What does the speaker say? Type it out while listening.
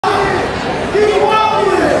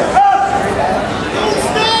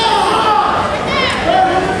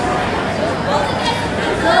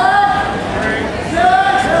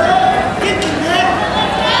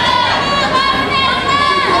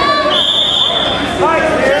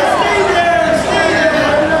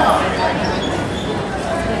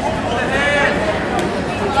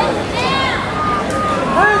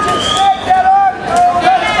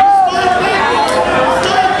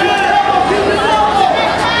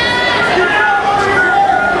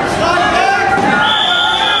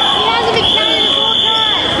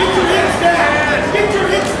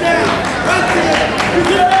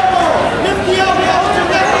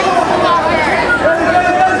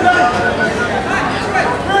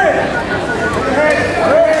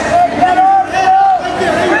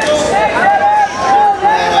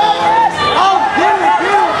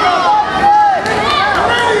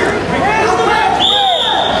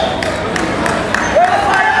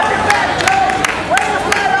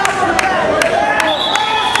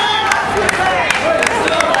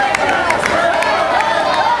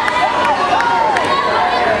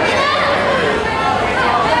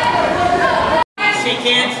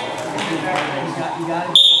You got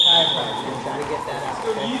to do a chiropractor. Try to get that out.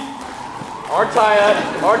 Okay? Arm tie up.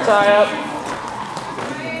 Arm tie up.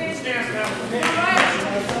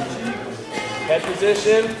 Head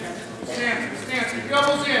position. Stance.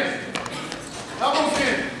 Doubles in. Doubles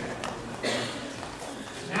in.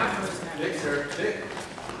 Snap. Big, sir. Big.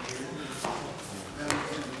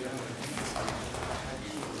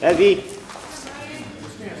 Heavy.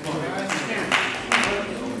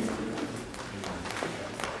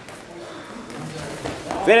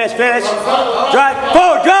 Finish. Drive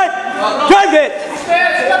forward, drive it.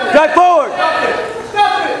 Drive forward.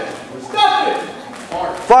 Stop it.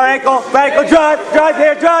 Far ankle, drive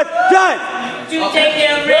here, drive. You take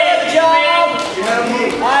him, Red. Good job.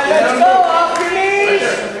 All right, let's go. Off your knees.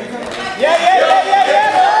 Yeah.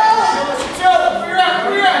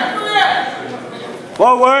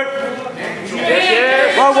 Forward.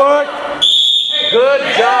 Forward. Good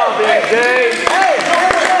job, MJ. Hey,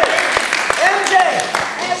 MJ.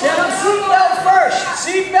 Set him seatbelt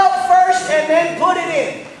first, and then put it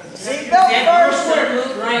in. Seatbelt first,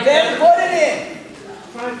 then put it in.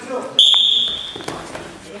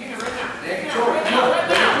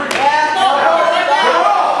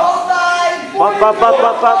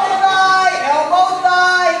 Elbow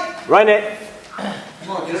thigh. Run it.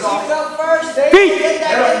 Seatbelt first. Feet. Get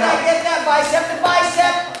that bicep to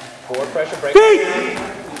bicep. Forward pressure, break. Feet.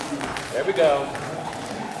 There we go.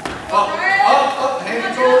 Up. Hand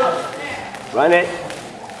control up. Run it.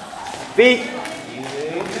 Feet.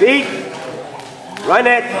 Run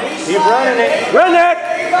it. Keep running it. Run it.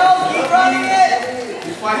 There you go. Keep running it.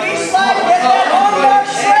 Knee slide. Get that arm bar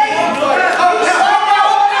straight. Knee slide.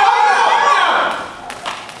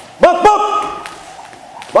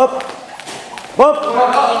 Bump.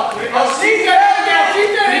 Seatbelt.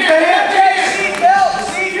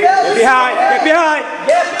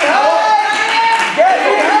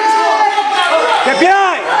 Get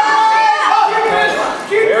behind.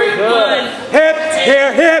 Very good. Hips.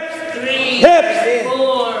 Here. Hips. 3,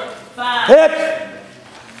 4, 5. Hips.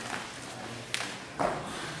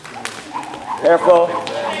 Careful.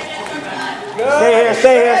 Stay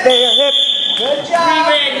here. Hips. Good job.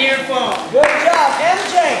 Good job.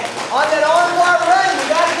 MJ, on that arm bar run, you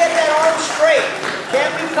got to get that arm straight.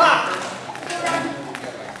 Can't be cocked.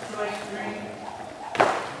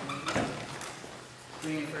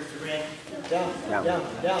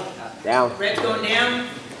 Down. Red's going down.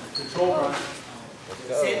 Control run.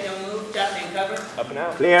 Sit, don't move, duck and cover. Up and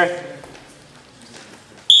out. Clear.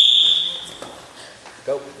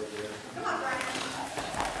 Go.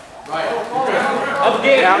 Right. Up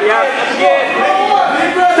again. Down, yeah. Up again.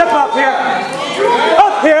 Step up here.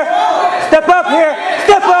 Up here. Step up here.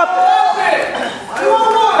 Step up.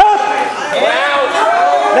 Up.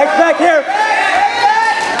 Legs back here.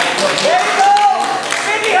 There you go.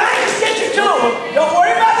 Spin behind, just get you two. Don't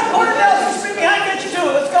worry about the quarter bells. Spin behind, get you two.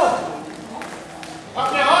 Let's go.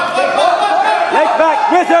 Legs back.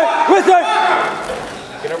 Wizard.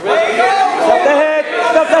 Get a There you go. Stop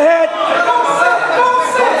the head.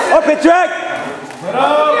 Up and drag.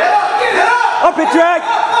 Up and drag.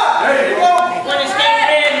 There you go. Want to stay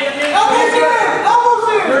in. Elbows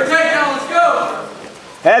in. Your takedown, let's go.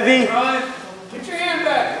 Heavy. Get your hand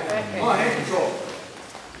back. Come on, hand control.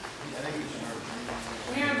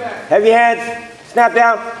 Hand back. Heavy hands. Snap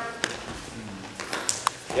down.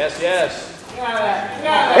 Yes. Get out of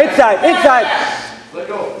that. Inside. Let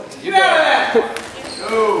go. Get out of that.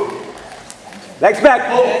 Go. Legs back.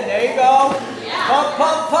 And there you go.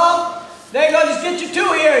 Pump. There you go. Just get you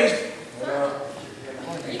two here. There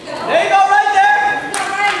you go, right there.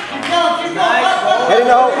 Keep going. Nice. Head in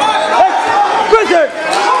the hole. Wizard.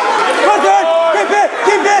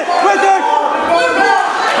 Keep it. Wizard.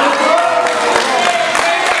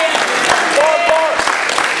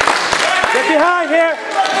 Get behind here.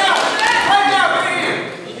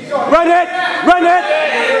 Run it.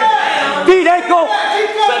 Feet, ankle.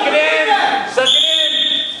 Suck it in.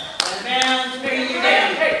 Down, spin you down.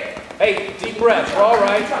 Hey, deep breaths. We're all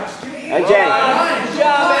right. MJ. Good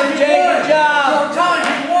job, MJ. Good job.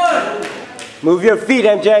 Move your feet,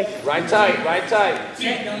 MJ. Right tight.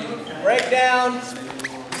 Sit, don't move. Break down.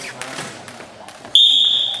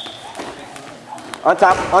 On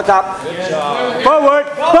top. Good job. Forward.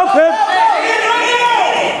 Bump him.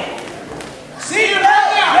 See you later.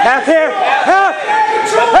 Half here. Half.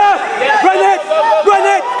 Run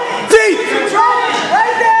it. Deep.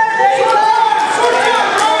 Right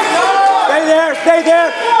there.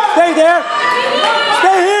 Stay there.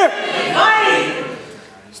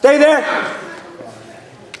 Stay there.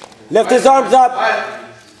 Lift his arms up.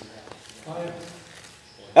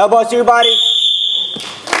 Elbows to your body.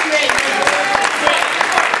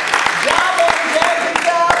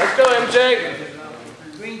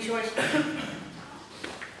 MJ. Green choice.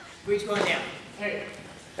 Green's going down.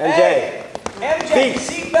 MJ. MJ,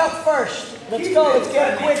 seatbelt first. Let's go. Let's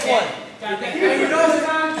get a quick one. Hey, you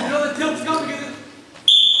know the tilt's coming.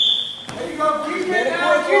 There you go. Keep Get it a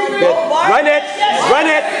down. quick Keep one. it. Go, Bart. Run it. Run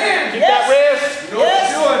it. Keep that wrist.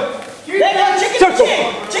 Yes. Keep There you go. it. Chicken and chin.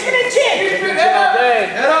 Chicken and chin. Keep it. All day.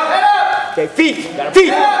 Head up. Head up. Okay, feet.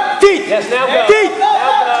 Feet. Feet. Yes, now go. Feet. Go, go,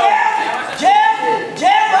 jab.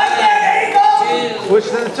 Jab right there. There you go. Switch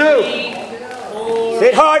to the 2.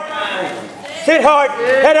 Sit hard. Sit hard.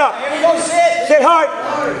 Head up. Here we go. Sit. Sit hard.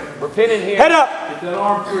 We're pinning here. Head up. Get that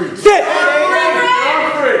arm free. Sit.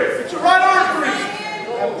 Arm free. Get your right arm free.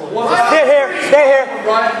 Sit here. Stay here.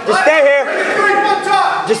 Just stay here. Three, one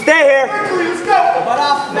top. Just stay here. Let's go. Butt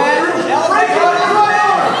off the mat. Elbow, Break it. butt off the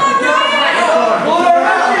mat.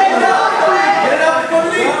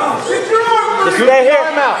 Get your arm Just stay here.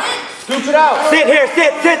 Time out. Scooch it out. Sit here.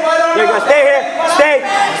 Sit. Sit. There you go. Stay here. Stay.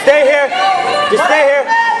 Stay here. Just stay here.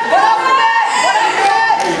 Butt off the mat. Butt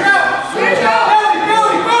off the mat.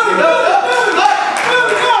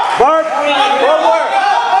 Bart. Forward.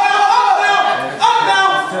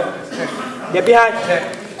 Get behind.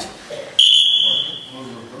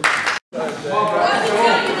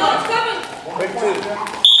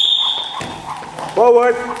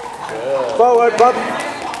 Forward. Forward. Bump.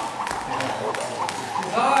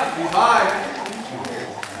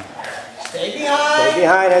 Stay Stay behind.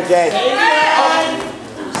 behind, MJ. Stay behind.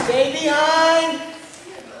 Stay behind.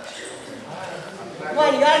 Come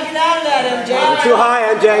on, you gotta get out of that, MJ. You're too high,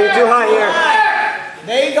 MJ. You're too high here.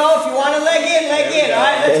 There you go. If you want to leg in, leg in. All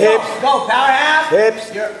right, let's The go. hips. Go, power half. Hips.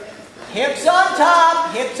 Hips on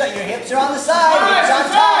top. Your hips are on the side. Hips on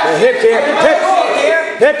top. The hips here. Toe Hips. here.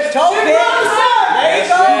 Hips. Toe pin. There you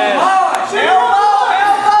go. Elbow,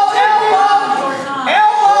 elbow, elbow.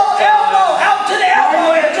 Elbow, elbow. Out to the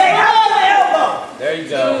elbow, MJ. Out to the elbow. There you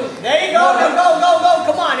go. There you go. Go, go, go, go.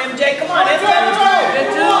 Come on, MJ. Come on, MJ.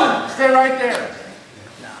 Let's go. Stay right there.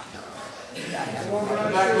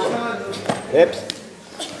 Hips.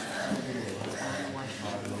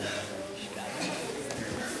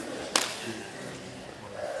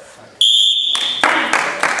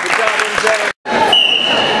 Good job, MJ.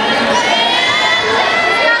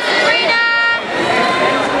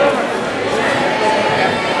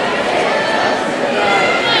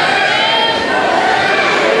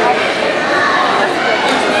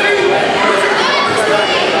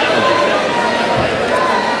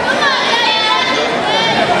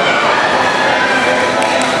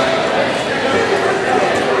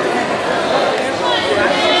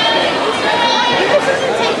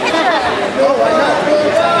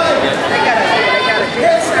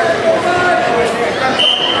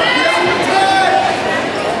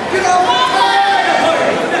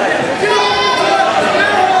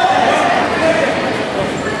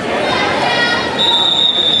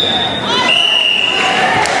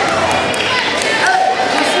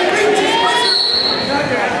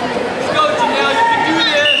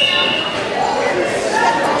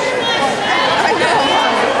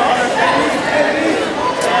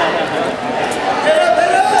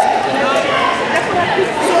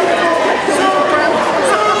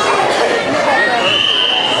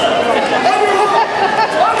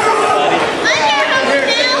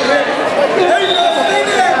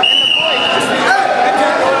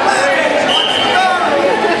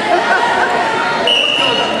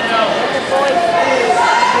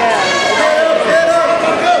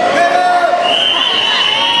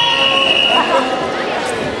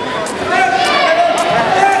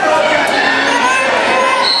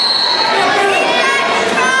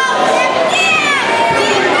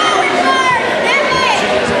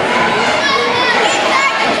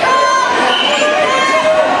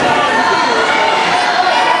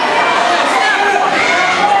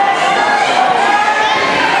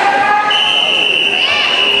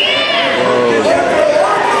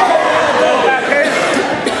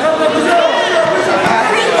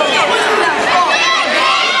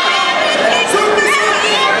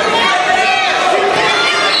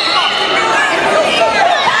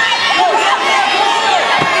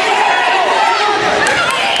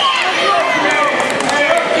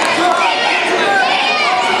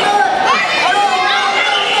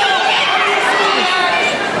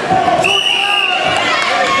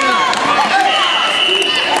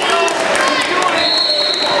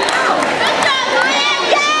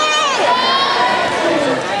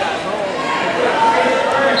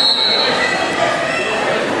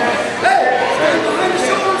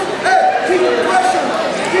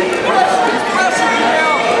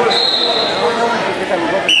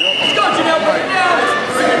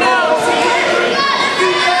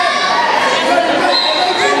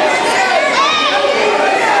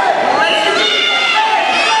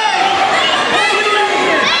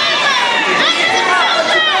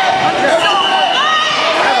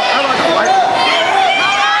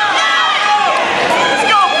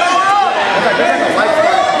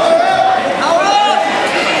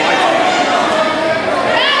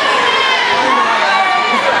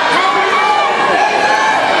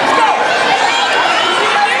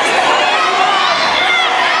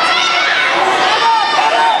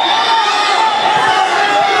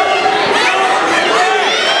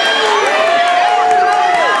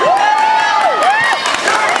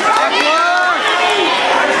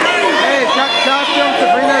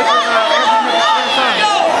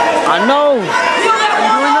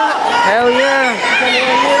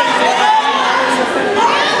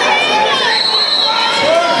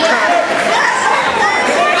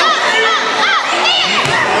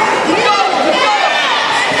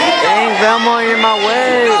 Velma, you're in my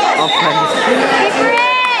way. Okay.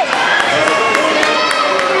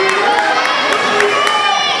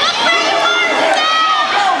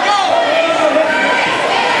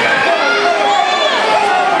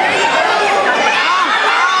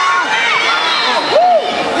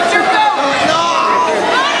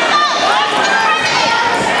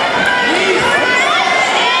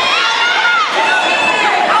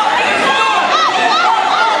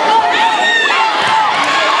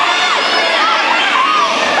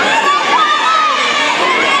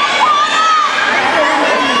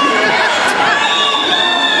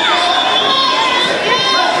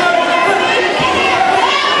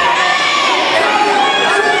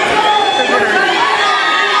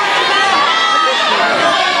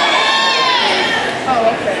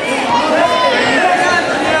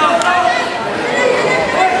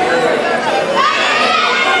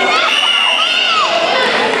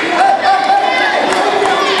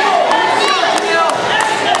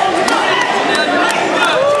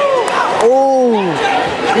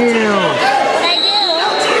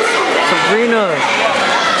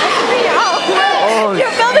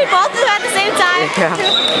 Yeah.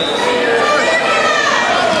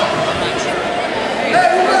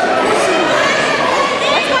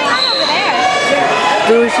 What's going on over there?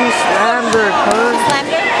 Dude, she slammed her, cuz.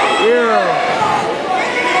 Slammed her? Yeah.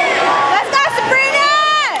 Let's go, Sabrina!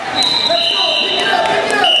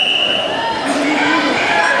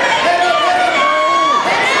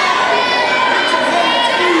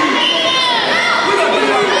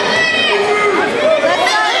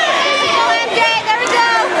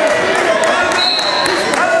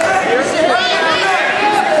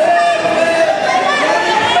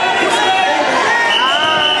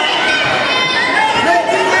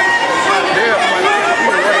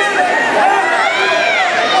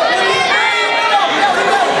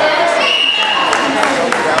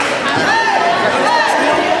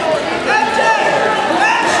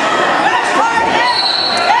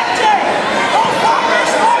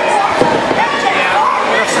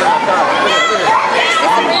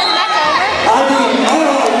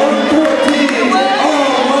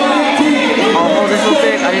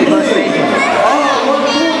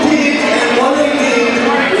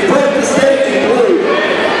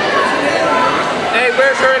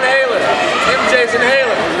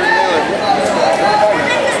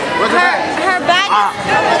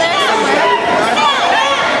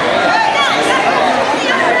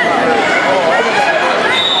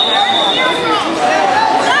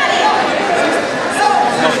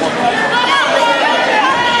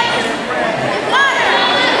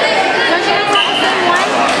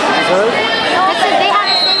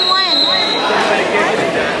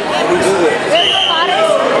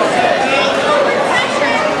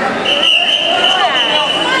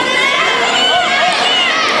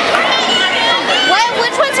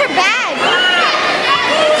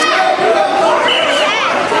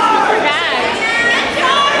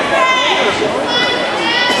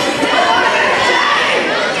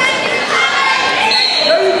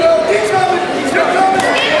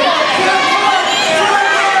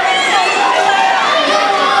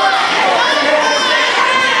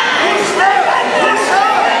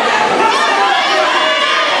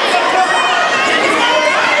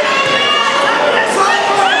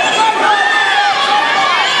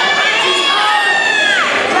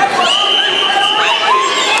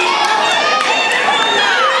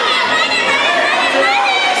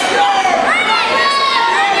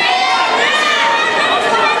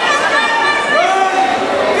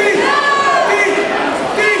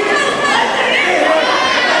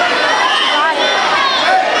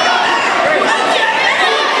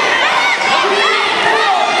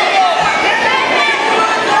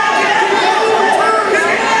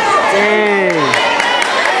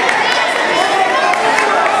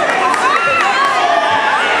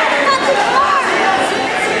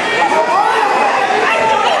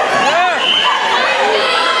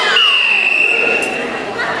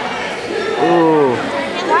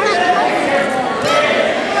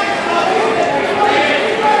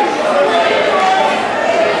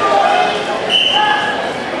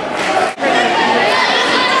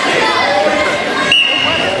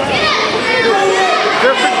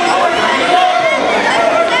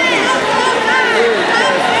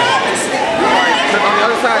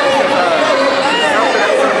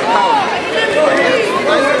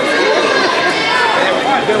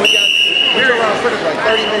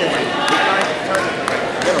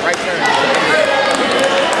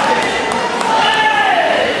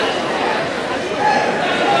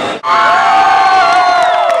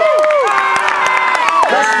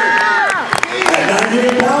 At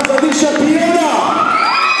 98 pounds, Alicia Piera.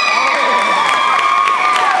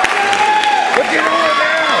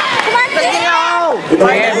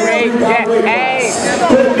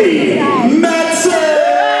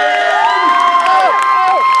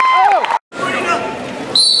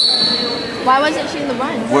 Why wasn't she in the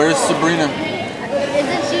run? Where's Sabrina?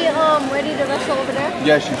 Isn't she ready to wrestle over there?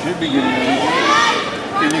 Yeah, she should be getting ready.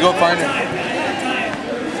 Can you go find her?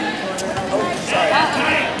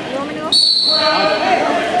 You want me to go?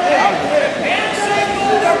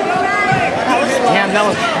 Damn, that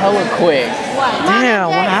was hella quick. What? Damn,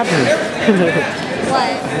 what happened?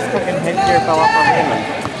 What? His fucking headgear fell off on Raymond.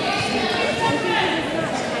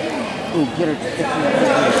 Ooh, get her.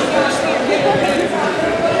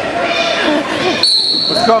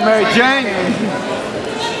 Let's go, Mary Jane.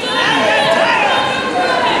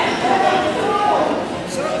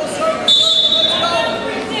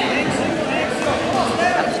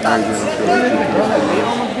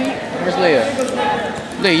 Where's Leah?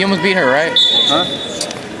 Leah, you almost beat her, right? Huh?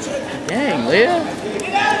 Dang, Leah.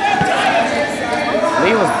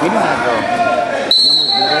 Leah was beating that girl.